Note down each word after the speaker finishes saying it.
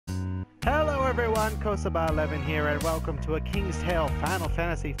everyone, Kosaba11 here, and welcome to A King's Tale Final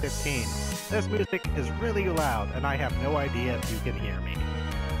Fantasy 15. This music is really loud, and I have no idea if you can hear me.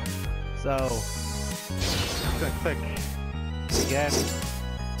 So, click again,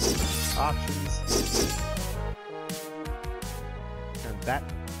 options, turn that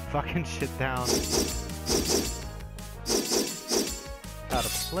fucking shit down. How to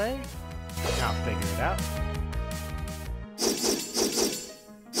play? I'll figure it out.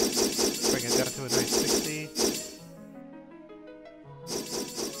 Bring it down to a nice 60.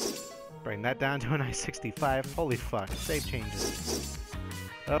 Bring that down to a nice 65. Holy fuck, save changes.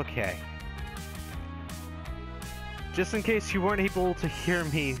 Okay. Just in case you weren't able to hear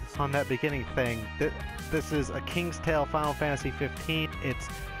me on that beginning thing, this is A King's Tale Final Fantasy 15. It's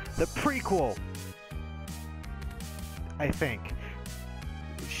the prequel, I think.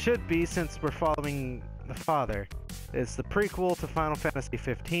 It should be, since we're following the father. It's the prequel to Final Fantasy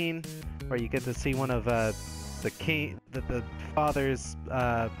 15, where you get to see one of the father's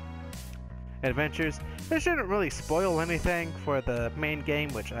adventures. This shouldn't really spoil anything for the main game,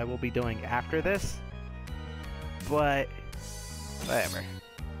 which I will be doing after this. But whatever.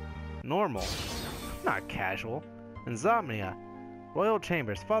 Normal, not casual. Insomnia, Royal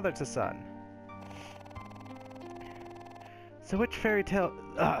Chambers, father to son. So which fairy tale?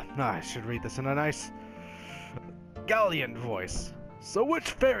 No, I should read this in a nice Gallian voice. So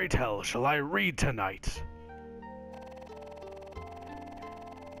which fairy tale shall I read tonight?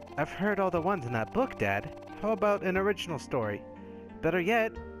 I've heard all the ones in that book, Dad. How about an original story? Better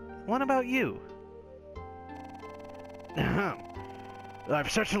yet, one about you.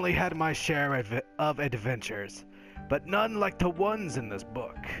 I've certainly had my share of adventures, but none like the ones in this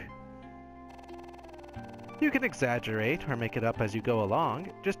book. You can exaggerate or make it up as you go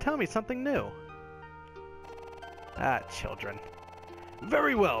along. Just tell me something new. Ah, children.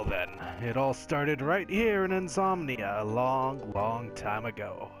 Very well then. It all started right here in Insomnia a long time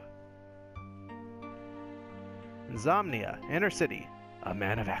ago. Insomnia, inner city, a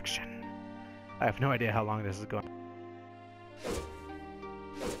man of action. I have no idea how long this is going.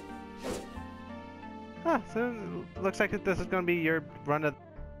 So it looks like this is going to be your run of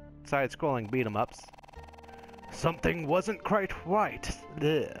side-scrolling beat-em-ups. Something wasn't quite right.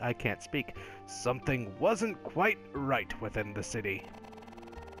 Ugh, I can't speak. Something wasn't quite right within the city.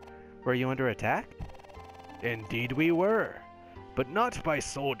 Were you under attack? Indeed we were, but not by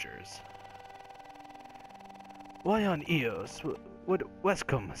soldiers. Why on Eos would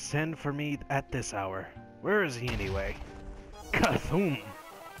Westcombe send for me at this hour? Where is he anyway? Kathum!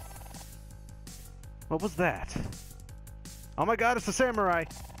 What was that? Oh my god, it's a samurai!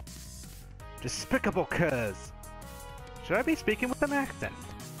 Despicable cuz! Should I be speaking with an accent?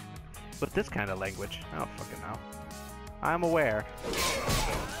 With this kind of language? I don't fucking know. I'm aware.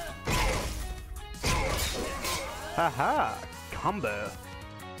 Haha! Combo!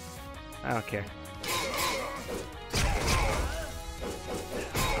 I don't care.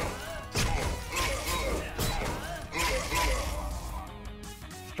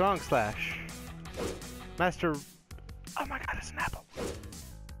 Strong slash. Master... Oh my god, it's an apple.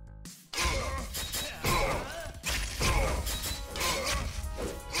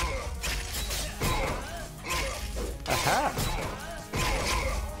 Aha!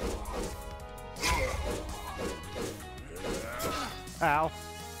 Ow.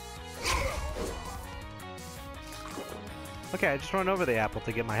 Okay, I just run over the apple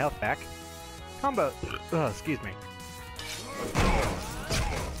to get my health back. Combo... Oh, excuse me.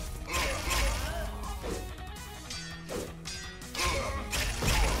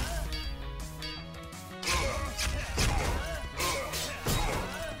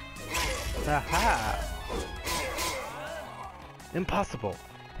 Aha! Impossible!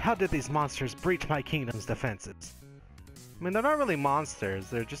 How did these monsters breach my kingdom's defenses? I mean, they're not really monsters,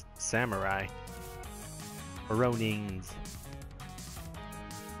 they're just samurai. Ronins.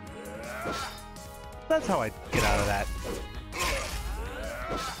 That's how I get out of that.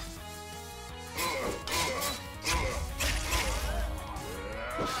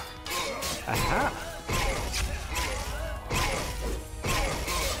 Aha!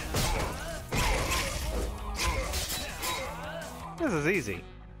 This is easy.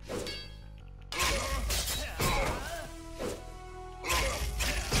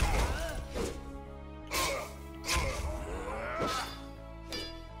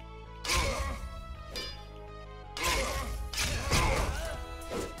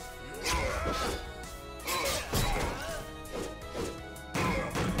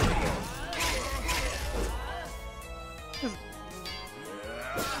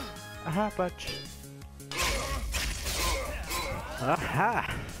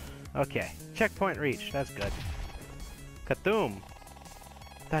 Aha! Okay, checkpoint reached. That's good. Kathum.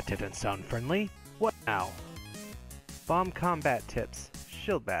 That didn't sound friendly. What now? Bomb combat tips.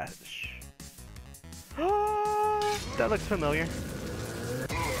 Shield bash. That looks familiar.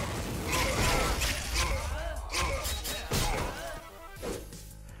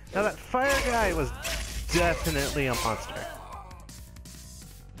 Now that fire guy was definitely a monster.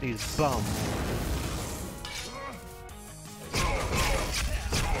 These bums.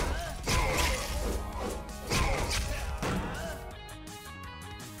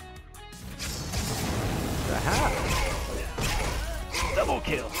 Aha! Double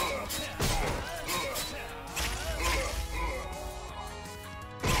kill!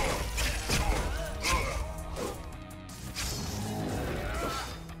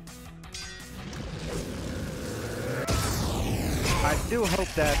 I do hope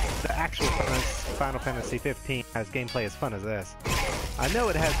that the actual Final Fantasy 15 has gameplay as fun as this. I know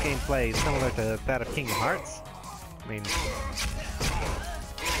it has gameplay similar to that of Kingdom Hearts. I mean...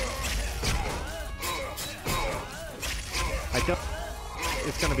 I don't...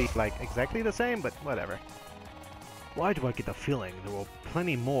 It's gonna be, like, exactly the same, but whatever. Why do I get the feeling there will be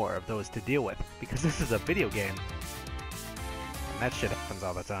plenty more of those to deal with? Because this is a video game. And that shit happens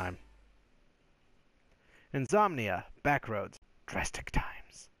all the time. Insomnia, Backroads, Drastic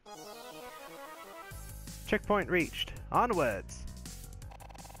Times. Checkpoint reached. Onwards!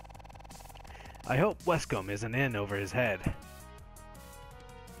 I hope Wescombe isn't in over his head.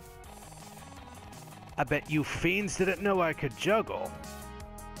 I bet you fiends didn't know I could juggle.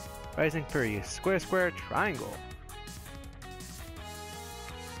 Rising Fury, square, square, triangle.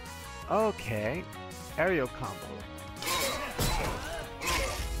 Okay. Aerial combo.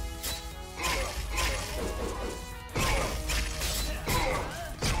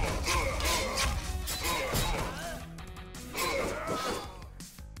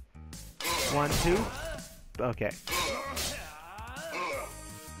 One, two. Okay.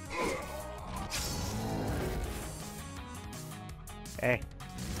 Hey.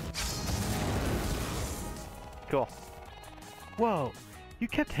 Cool. Whoa, you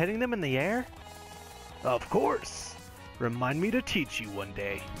kept hitting them in the air? Of course. Remind me to teach you one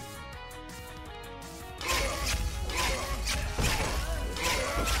day.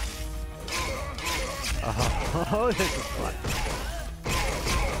 Oh, this is fun.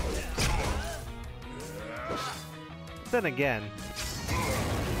 Then again,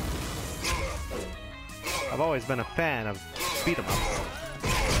 I've always been a fan of beat-em-ups.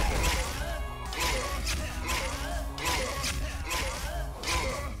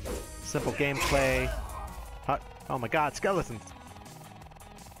 Simple gameplay. Oh my god, skeletons!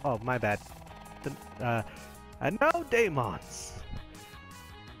 Oh, my bad. And now daemons.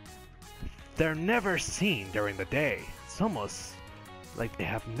 They're never seen during the day. It's almost like they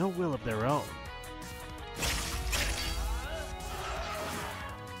have no will of their own.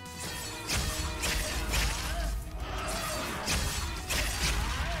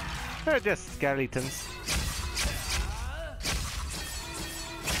 They're just skeletons.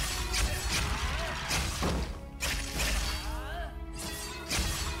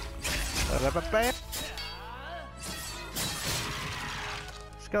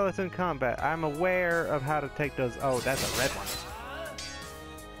 Skeleton combat. I'm aware of how to take those. Oh, that's a red one.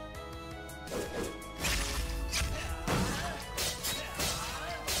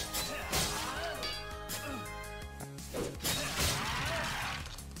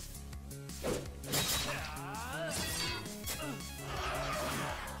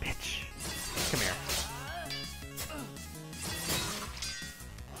 Bitch. Come here.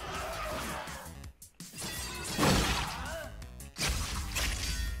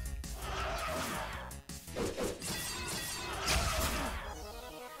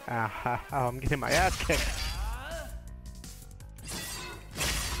 Oh, I'm getting my ass kicked.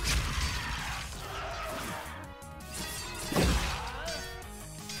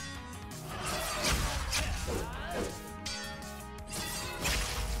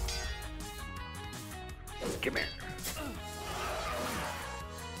 Come here.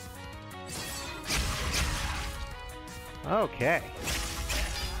 Okay.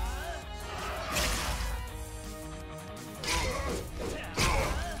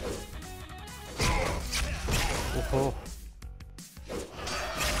 Oh.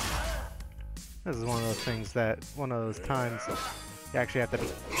 This is one of those things that, one of those times, you actually have to be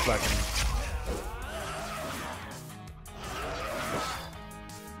fucking...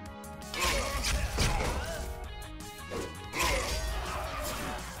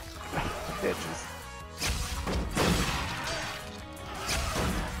 bitches.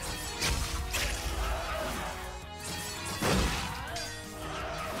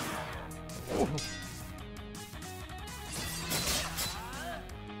 Ooh.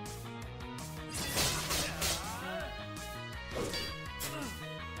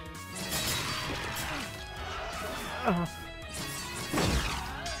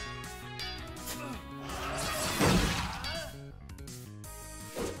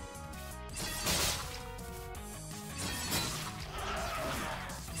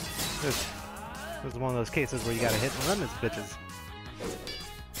 This is one of those cases where you gotta hit and run these bitches.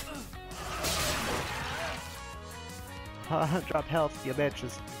 Drop health, you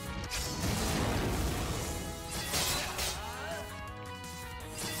bitches.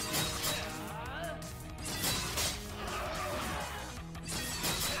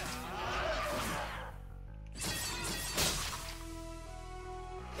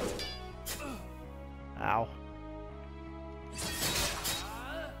 Ow.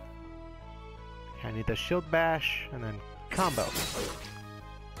 I need the shield bash and then combo. That's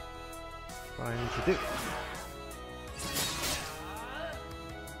what I need to do.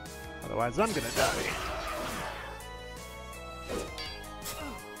 Otherwise I'm gonna die.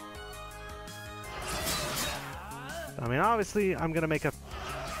 I mean, obviously I'm gonna make a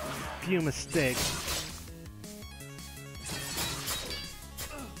few mistakes.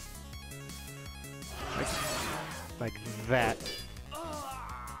 Like that.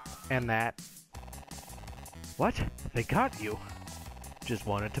 And that. What? They got you? Just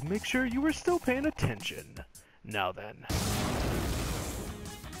wanted to make sure you were still paying attention. Now then.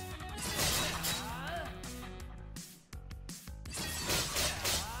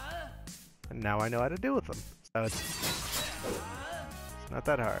 And now I know how to deal with them. So it's not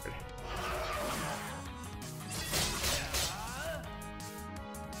that hard.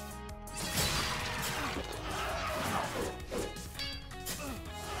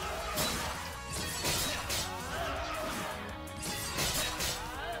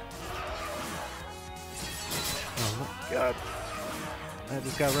 God. I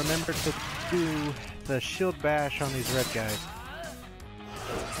just gotta remember to do the shield bash on these red guys.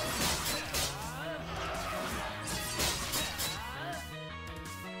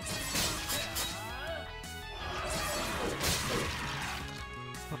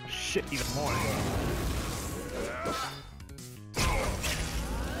 Oh shit, even more.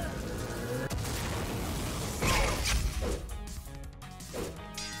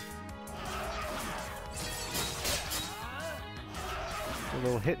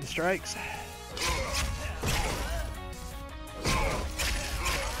 Little hit and strikes.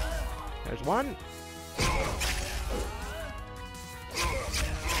 There's one.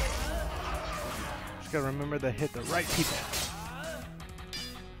 Just gotta remember to hit the right people.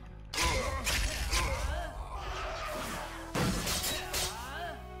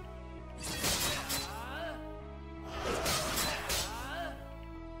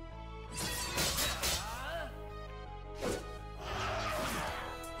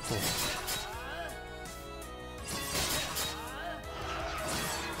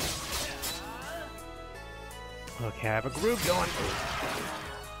 Okay, I have a groove going.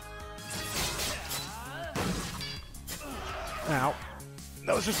 Ow.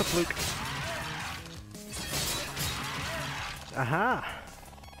 That was just a fluke. Aha!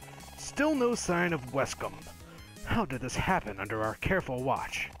 Still no sign of Wescombe. How did this happen under our careful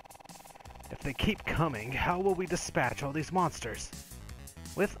watch? If they keep coming, how will we dispatch all these monsters?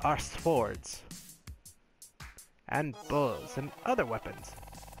 With our swords. And bows and other weapons.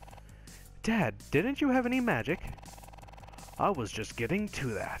 Dad, didn't you have any magic? I was just getting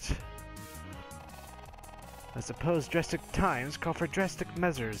to that. I suppose drastic times call for drastic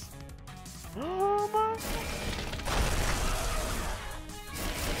measures. Oh my...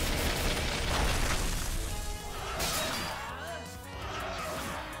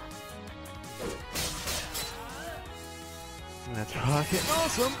 That's fucking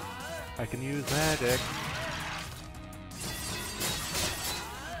awesome! I can use magic.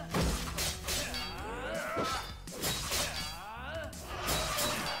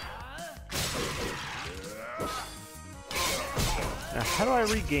 Now, how do I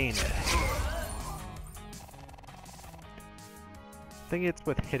regain it? I think it's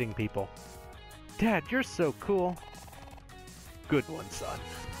with hitting people. Dad, you're so cool. Good one, son.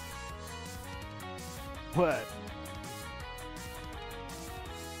 What?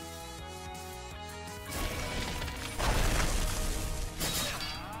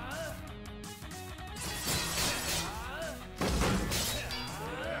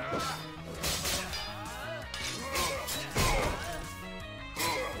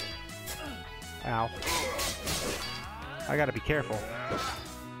 Ow. I gotta be careful.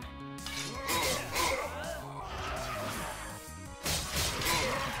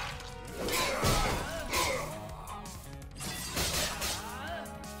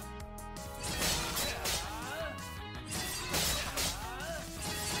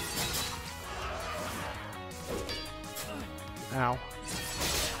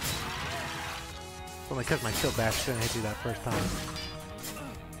 It's only because my kill bash didn't hit you that first time.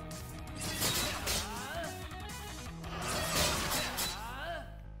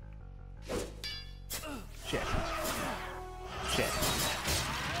 Shit. Shit.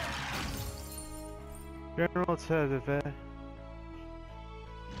 General says if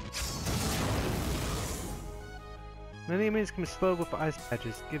many enemies can be slowed with ice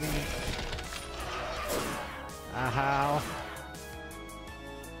patches, giving you... Ow.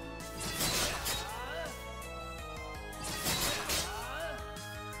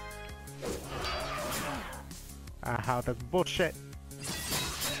 Ow, that's bullshit.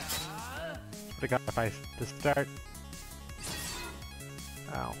 Would've got the ice to start.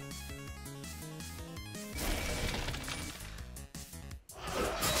 Ow.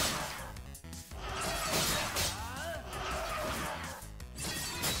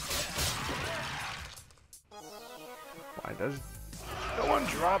 Why does no one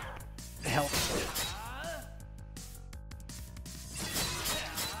drop health?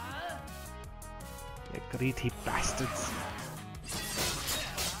 You greedy bastards.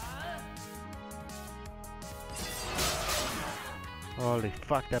 Holy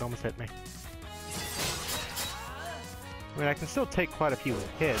fuck, that almost hit me. I mean, I can still take quite a few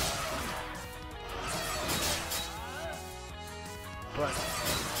hits. But...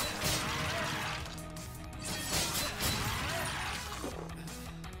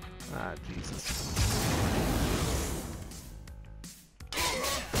 ah, Jesus.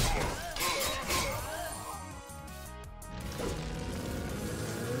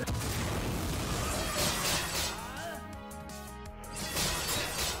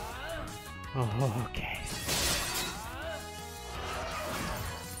 Oh, okay.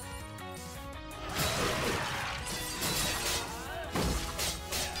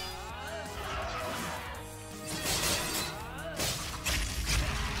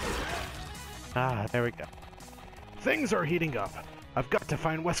 Ah, there we go. Things are heating up. I've got to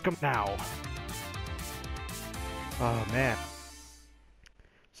find Wescombe now. Oh man.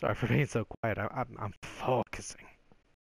 Sorry for being so quiet. I'm focusing.